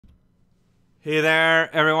Hey there,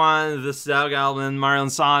 everyone. This is Doug Alvin, Mario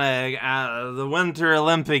and Sonic at the Winter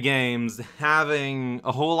Olympic Games, having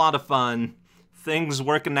a whole lot of fun. Things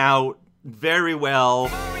working out very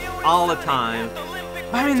well all the time.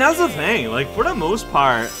 I mean, that's the thing. Like, for the most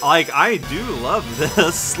part, like, I do love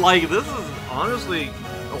this. Like, this is honestly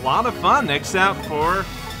a lot of fun, except for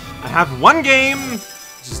I have one game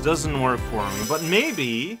just doesn't work for me. But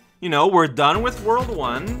maybe, you know, we're done with World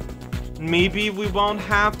 1. Maybe we won't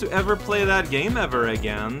have to ever play that game ever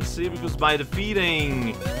again. See, because by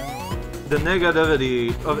defeating the negativity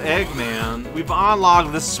of Eggman, we've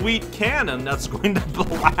unlocked the sweet cannon that's going to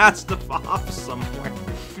blast off somewhere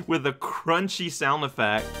with a crunchy sound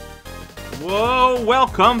effect. Whoa,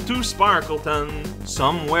 welcome to Sparkleton,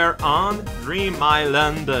 somewhere on Dream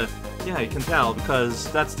Island. Yeah, you can tell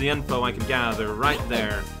because that's the info I can gather right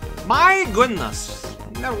there. My goodness,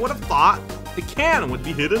 never would have thought the cannon would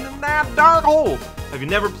be hidden in that dark hole. Have you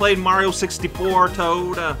never played Mario 64,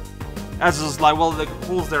 Toad? As is like, well, the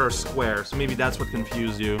holes there are square, so maybe that's what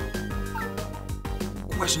confused you.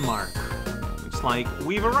 Question mark. Looks like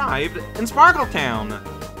we've arrived in Sparkletown.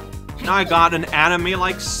 Now I got an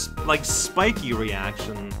anime-like spiky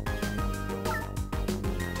reaction.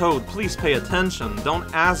 Toad, please pay attention.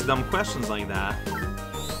 Don't ask dumb questions like that.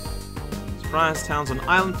 Surprise town's an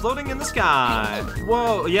island floating in the sky.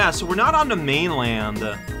 Whoa, yeah, so we're not on the mainland.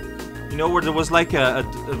 You know, where there was like a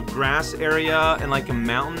grass area and like a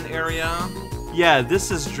mountain area? Yeah,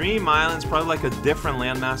 this is Dream Island. It's probably like a different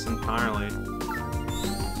landmass entirely.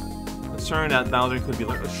 Concerning that Bowser could be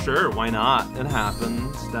like, sure, why not? It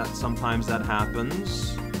happens. Sometimes that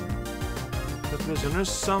happens. The prisoner's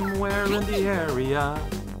somewhere in the area.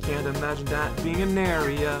 Can't imagine that being an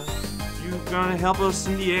area. You gonna help us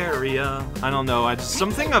in the area? I don't know.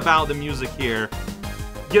 Something about the music here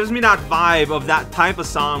gives me that vibe of that type of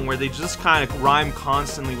song where they just kind of rhyme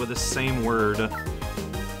constantly with the same word.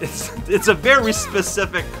 It's a very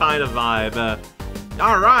specific kind of vibe.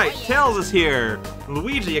 Alright, Tails is here.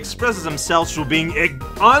 Luigi expresses himself through being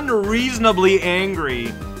unreasonably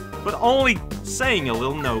angry, but only saying a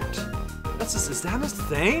little note. Is that his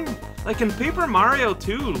thing? Like in Paper Mario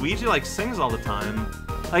 2, Luigi like sings all the time.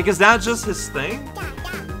 Like, is that just his thing?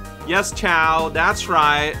 Yes, Chow, that's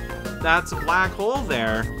right. That's a black hole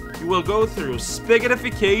there. You will go through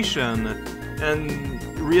spaghettification and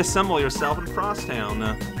reassemble yourself in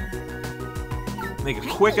Frosttown. Make a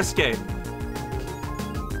quick escape.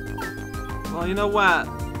 Well, you know what?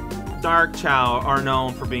 Dark Chow are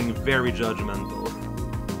known for being very judgmental.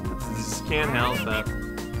 Just can't help it.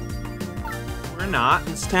 We're not.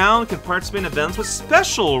 This town can participate in events with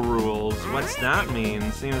special rules. What's that mean?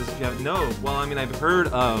 Seems as if you have no. Well, I mean, I've heard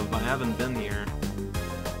of. I haven't been here.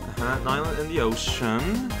 An island in the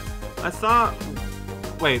ocean. I thought.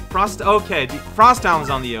 Wait, okay, Frosttown is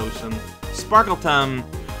on the ocean. Sparkletown.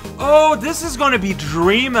 Oh, this is going to be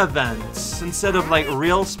dream events instead of like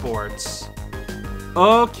real sports.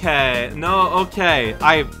 Okay, no, okay.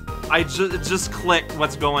 I just clicked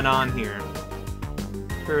what's going on here.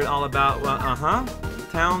 Heard all about, the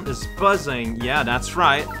town is buzzing. Yeah, that's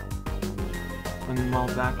right. When while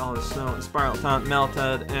back all the snow in Sparkletown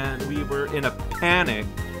melted and we were in a panic.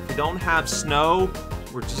 If we don't have snow,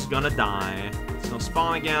 we're just gonna die. Snow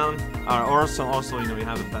spawn again. Also, you know, we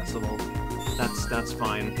have a festival. That's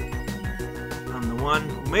fine. I'm the one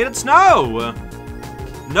who made it snow!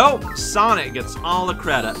 Nope, Sonic gets all the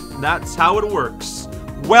credit. That's how it works.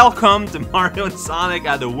 Welcome to Mario and Sonic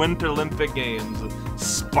at the Winter Olympic Games.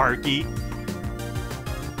 Sparky.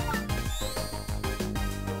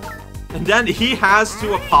 And then he has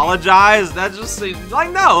to apologize. That just seems like,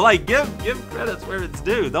 no, like give credits where it's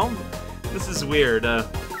due. Don't. This is weird.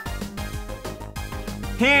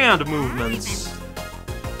 Hand movements.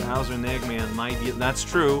 Bowser and Eggman might be. That's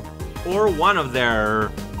true. Or one of their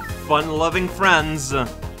fun-loving friends.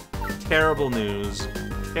 Terrible news.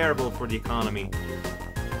 Terrible for the economy.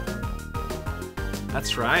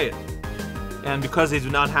 That's right. And because they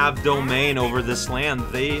do not have domain over this land,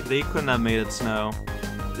 they couldn't have made it snow.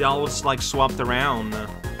 They all just like swapped around.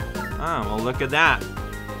 Oh, well, look at that.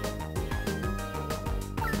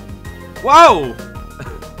 Whoa!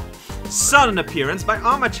 Sudden appearance by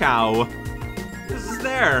Amachow. This is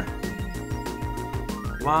there.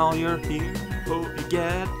 While you're here, hope you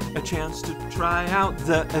get a chance to try out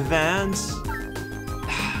the events.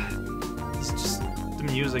 It's just the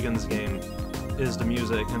music in this game. Is the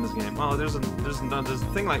music in this game. Oh, there's a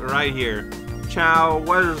thing like right here. Chow,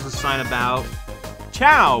 what is the sign about?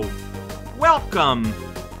 Chow! Welcome!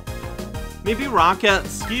 Maybe rocket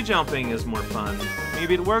ski jumping is more fun.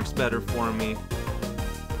 Maybe it works better for me.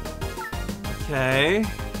 Okay.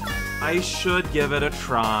 I should give it a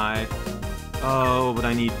try. Oh, but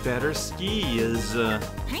I need better skis.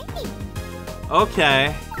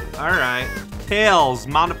 Okay, alright. Tails,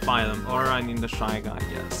 modify them. Or I need the Shy Guy,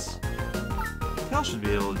 yes. Tails should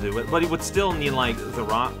be able to do it, but he would still need, like, the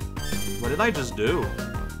rock. What did I just do?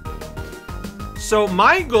 So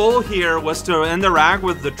my goal here was to interact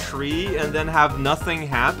with the tree and then have nothing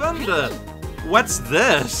happen? What's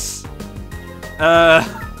this?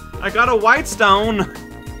 I got a white stone.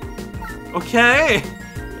 Okay.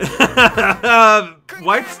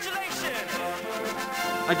 White.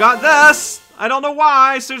 I got this. I don't know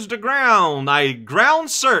why. I searched the ground. I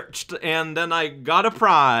ground searched and then I got a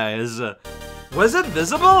prize. Was it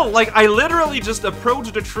visible? Like, I literally just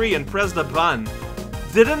approached the tree and pressed the button.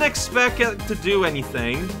 Didn't expect it to do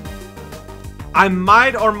anything. I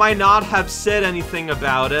might or might not have said anything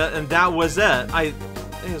about it, and that was it. Hey,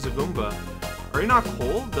 there's a Goomba. Are you not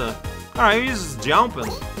cold? Alright, he's just jumping.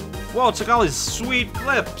 Whoa, check out his sweet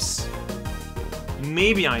flips.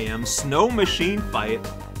 Maybe I am. Snow machine fight.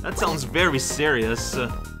 That sounds very serious.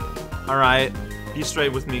 Alright, be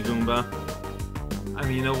straight with me, Goomba. I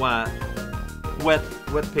mean, you know what? Wet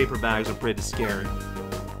paper bags are pretty scary.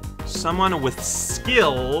 Someone with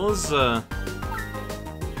skills.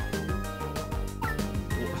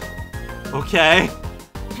 Okay.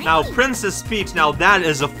 Now, Princess Peach. Now that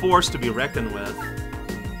is a force to be reckoned with.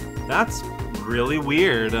 That's really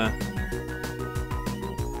weird.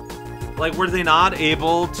 Like, were they not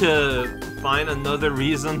able to find another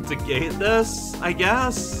reason to gate this? I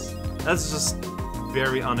guess that's just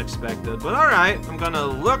very unexpected. But all right, I'm gonna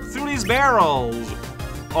look through these barrels.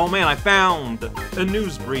 Oh man, I found a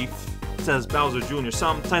news brief. It says Bowser Jr.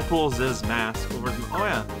 sometimes pulls his mask over. Oh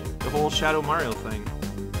yeah, the whole Shadow Mario thing.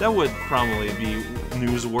 That would probably be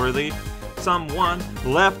newsworthy. Someone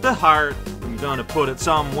left a heart. I'm gonna put it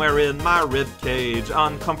somewhere in my rib cage.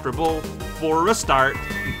 Uncomfortable for a start.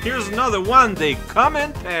 Here's another one. They come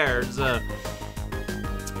in pairs.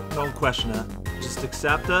 Don't question it. Just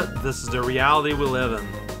accept it. This is the reality we live in.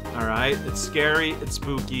 All right. It's scary. It's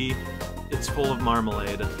spooky. It's full of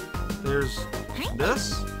marmalade. There's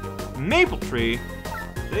this maple tree.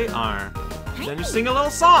 They are. Then you sing a little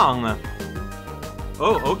song.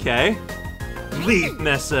 Oh, okay. Leaf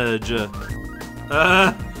message.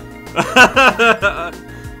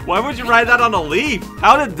 Why would you write that on a leaf?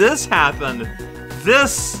 How did this happen?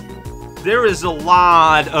 There is a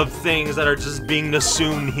lot of things that are just being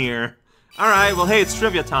assumed here. Alright, well hey, it's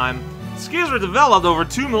trivia time. Skis were developed over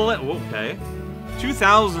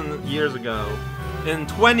 2,000 years ago. In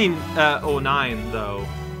 2009, though.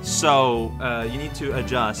 So, you need to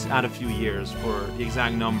adjust, add a few years for the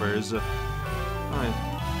exact numbers. Alright,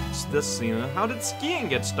 it's this scene. How did skiing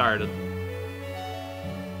get started?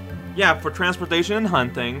 Yeah, for transportation and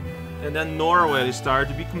hunting. And then Norway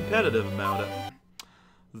started to be competitive about it.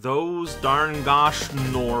 Those darn gosh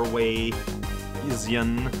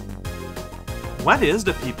Norway-isian. What is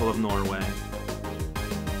the people of Norway?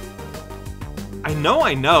 I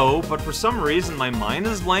know, but for some reason my mind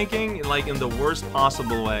is blanking, like in the worst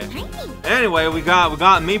possible way. Anyway, we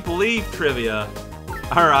got Maple Leaf trivia.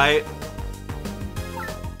 Alright.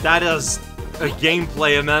 That is a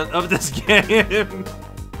gameplay element of this game.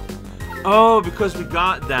 Oh, because we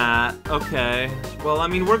got that. Okay. Well, I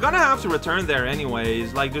mean, we're gonna have to return there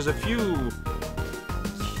anyways. Like, there's a few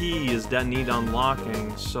keys that need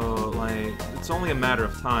unlocking, so, like, it's only a matter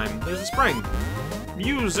of time. There's a spring.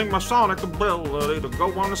 Using my sonic ability to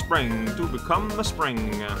go on a spring to become a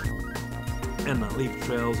spring. And the leaf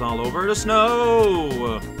trails all over the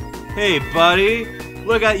snow. Hey, buddy.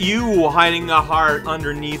 Look at you hiding a heart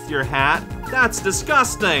underneath your hat. That's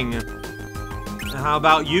disgusting. How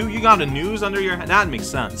about you? You got a noose under your hat? That makes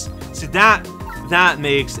sense. See, that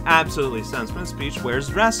makes absolutely sense. Princess Peach wears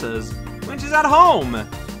dresses when she's at home.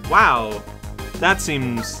 Wow. That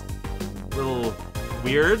seems a little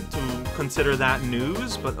weird to consider that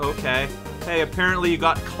news, but okay. Hey, apparently you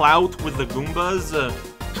got clout with the Goombas,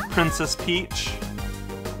 Princess Peach.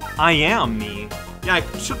 I am me. Yeah, I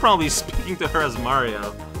should probably be speaking to her as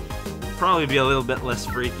Mario. Probably be a little bit less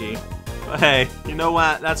freaky. But hey, you know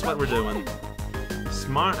what? That's what we're doing.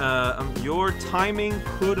 Smart, your timing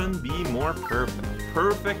couldn't be more perfect.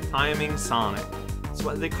 Perfect timing Sonic. That's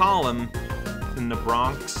what they call him in the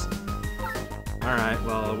Bronx. Alright,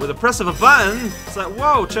 well, with the press of a button, it's like,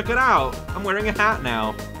 whoa, check it out. I'm wearing a hat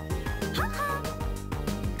now.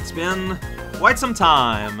 It's been quite some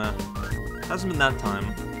time. Hasn't been that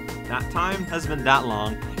time. That time has been that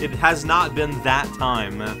long. It has not been that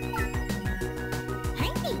time.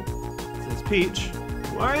 Says Peach,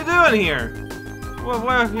 what are you doing here?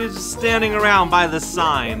 Well, you're just standing around by the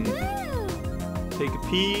sign. Take a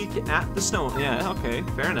peek at the snow. Yeah, okay,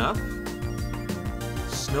 fair enough.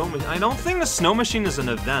 Snow machine. I don't think the snow machine is an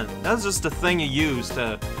event. That's just a thing you use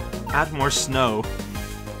to add more snow.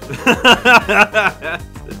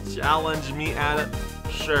 Challenge me at it?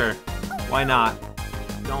 Sure. Why not?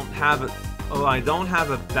 Don't have it. Oh, I don't have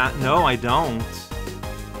a bat. No, I don't.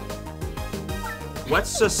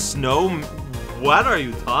 What's a snow? What are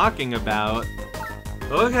you talking about?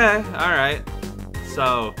 Okay, alright.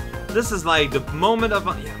 So, this is like the moment of...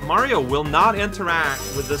 Yeah, Mario will not interact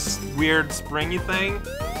with this weird springy thing.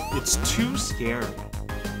 It's too scary.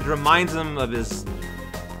 It reminds him of his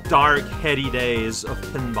dark, heady days of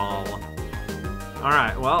pinball.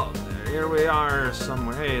 Alright, well, here we are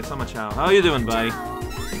somewhere. Hey, Summer Chow. How you doing, buddy?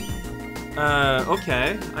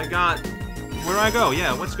 Okay. I got... Where do I go?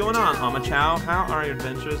 Yeah, what's going on, Chow? How are your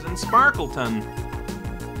adventures in Sparkleton?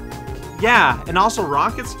 Yeah, and also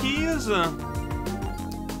Rocket's keys?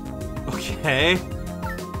 Okay.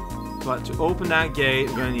 But to open that gate,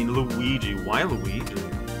 we're gonna need Luigi. Why Luigi?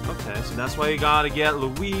 Okay, so that's why you gotta get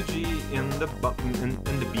Luigi in the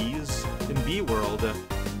B world,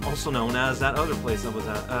 also known as that other place I was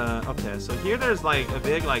at. Okay, so here there's like a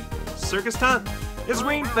big like circus tent. It's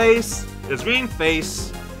green face. It's green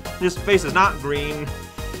face. This face is not green.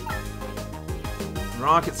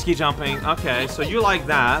 Rocket ski jumping. Okay, so you like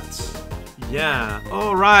that? Yeah.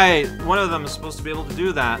 Oh right, one of them is supposed to be able to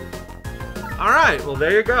do that. All right, well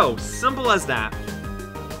there you go. Simple as that.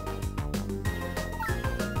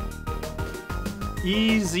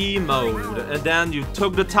 Easy mode, and then you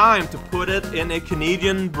took the time to put it in a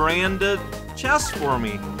Canadian branded chest for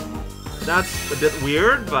me. That's a bit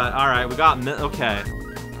weird, but all right, we got okay.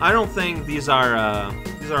 I don't think these are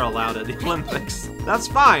allowed at the Olympics. That's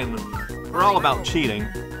fine. We're all about cheating.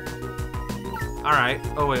 All right.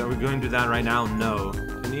 Oh wait, are we going to do that right now? No.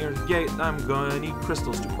 Near the gate, I'm going to need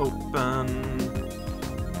crystals to open.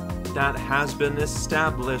 That has been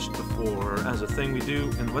established before as a thing we do.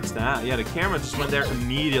 And what's that? Yeah, the camera just went there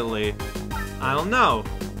immediately. I don't know.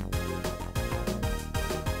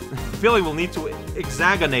 I feel like we'll need to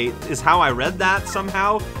hexagonate is how I read that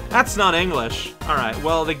somehow. That's not English. Alright,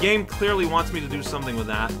 well, the game clearly wants me to do something with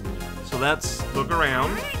that. So let's look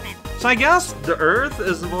around. So I guess the Earth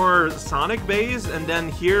is more Sonic-based, and then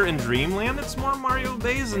here in Dreamland it's more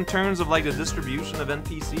Mario-based in terms of like the distribution of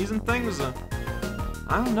NPCs and things.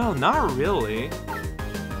 I don't know, not really.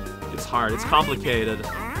 It's hard, it's complicated.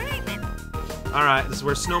 Alright, this is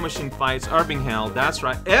where snow machine fights are being held. That's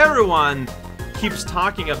right, everyone keeps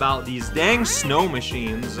talking about these dang snow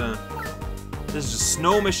machines. There's a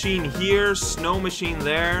snow machine here, snow machine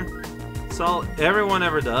there. It's all everyone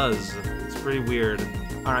ever does. It's pretty weird.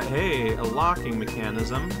 Alright, hey, a locking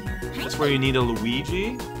mechanism. That's where you need a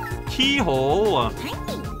Luigi. Keyhole!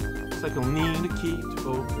 Looks like you'll need a key to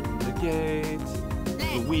open the gate.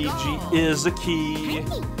 Luigi is a key.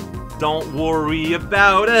 Don't worry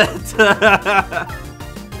about it.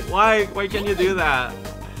 Why can't you do that?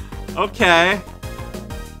 Okay.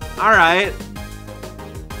 Alright.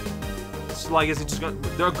 So I guess it's just gonna...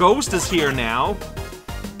 The ghost is here now.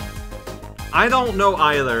 I don't know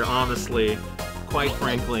either, honestly. Quite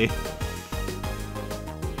frankly.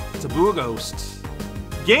 It's a Boo Ghost.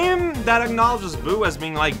 Game that acknowledges Boo as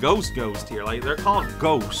being like ghost here. Like, they're called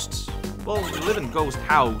ghosts. Well, we live in Ghost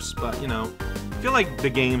House, but, you know, I feel like the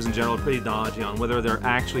games in general are pretty dodgy on whether they're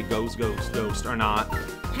actually ghost or not.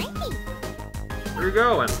 Where are you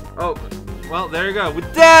going? Oh, well, there you go. We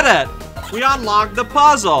did it! We unlocked the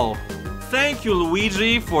puzzle! Thank you,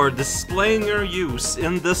 Luigi, for displaying your use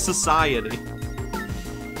in this society.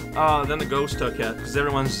 Then the ghost took it, because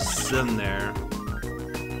everyone's just sitting there.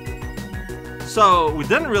 So, we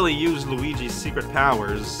didn't really use Luigi's secret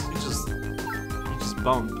powers. He just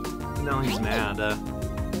bumped. Now he's mad.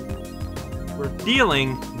 We're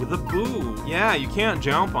dealing with a Boo. Yeah, you can't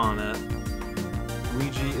jump on it.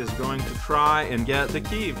 Luigi is going to try and get the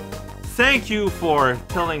key. Thank you for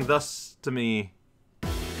telling this to me.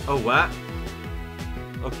 Oh, what?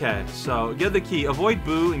 Okay, so get the key. Avoid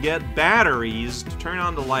Boo and get batteries to turn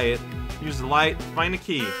on the light. Use the light to find the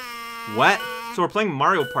key. What? So we're playing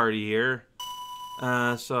Mario Party here.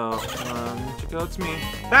 Go to me.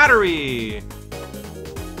 Battery!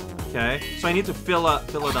 Okay, so I need to fill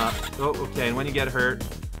it up. Oh, okay, and when you get hurt,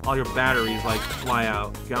 all your batteries, like, fly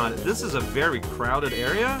out. Got it. This is a very crowded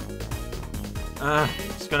area.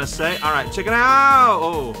 Just gonna say, alright, check it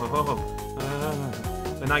out!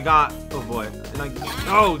 And I got, oh boy,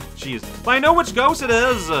 oh jeez. But I know which ghost it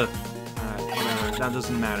is! Alright, whatever, that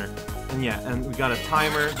doesn't matter. And yeah, and we got a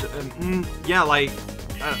timer. Yeah, like,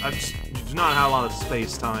 I just do not have a lot of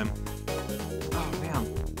space time. Oh man.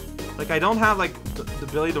 Like, I don't have, like, the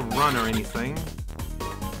ability to run or anything.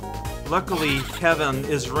 Luckily, Kevin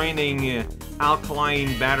is raining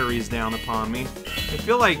alkaline batteries down upon me. I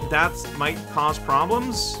feel like that might cause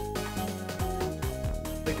problems.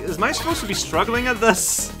 Like, am I supposed to be struggling at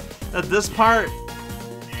this part?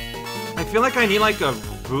 I feel like I need like a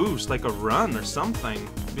boost, like a run or something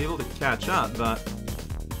to be able to catch up, but...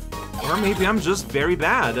 Or maybe I'm just very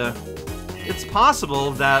bad. It's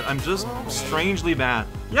possible that I'm just strangely bad.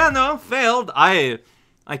 Yeah, no, failed. I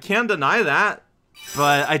can't deny that,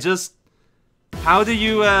 but I just... How do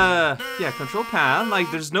you, yeah, control pad. Like,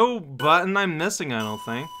 there's no button I'm missing, I don't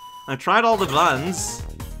think. I tried all the buttons.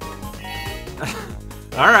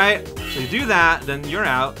 Alright, so you do that, then you're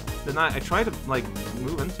out. Then I try to, like,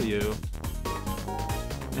 move into you.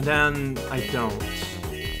 And then I don't.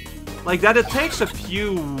 Like, that it takes a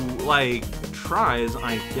few, like, tries,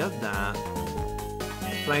 I get that.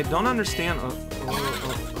 But I don't understand,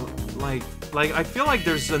 like, I feel like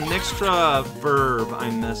there's an extra verb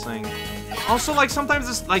I'm missing. Also, like, sometimes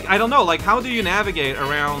it's, like, I don't know, like, how do you navigate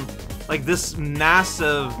around, like, this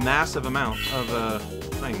massive amount of,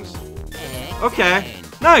 things? Okay.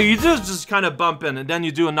 No, you just kind of bump in, and then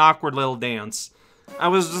you do an awkward little dance. I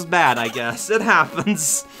was just bad, I guess. It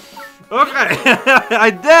happens. Okay,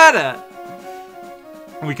 I did it!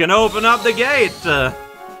 We can open up the gate!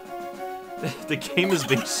 The game is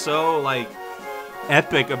being so, like,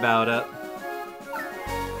 epic about it.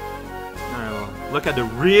 Alright, well, look at the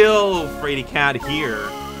real Frady Cat here.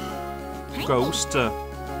 Ghost.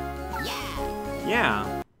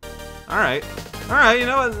 Yeah. Alright. Alright, you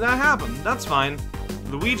know what? That happened. That's fine.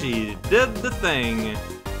 Luigi did the thing.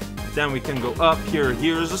 Then we can go up here.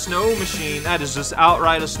 Here's a snow machine. That is just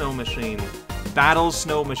outright a snow machine. Battle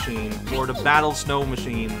snow machine. Or the battle snow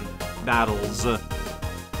machine battles.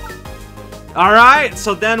 Alright,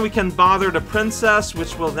 so then we can bother the princess,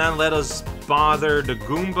 which will then let us bother the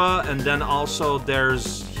Goomba. And then also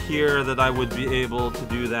there's here that I would be able to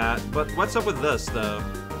do that. But what's up with this, though?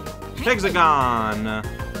 Hexagon. I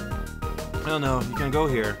don't know. You can go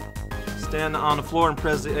here. Stand on the floor and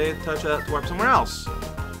press the A, touch it to warp somewhere else.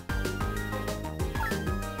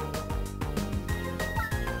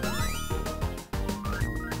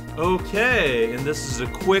 Okay, and this is a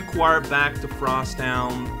quick warp back to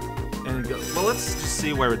Frosttown. And go, well, let's just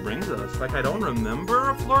see where it brings us. Like, I don't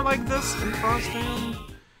remember a floor like this in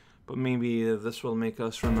Frosttown. But maybe this will make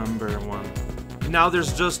us remember one. Now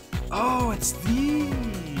there's just... Oh, it's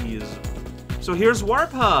these! So here's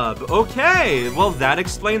Warp Hub. Okay, well that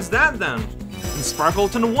explains that then. In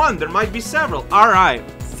Sparkleton 1, there might be several. Alright,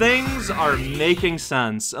 things are making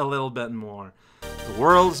sense a little bit more. The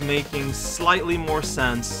world's making slightly more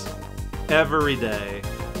sense every day.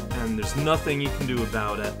 And there's nothing you can do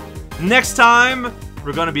about it. Next time,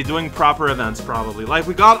 we're gonna be doing proper events probably. Like,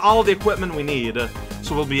 we got all the equipment we need,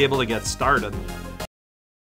 so we'll be able to get started.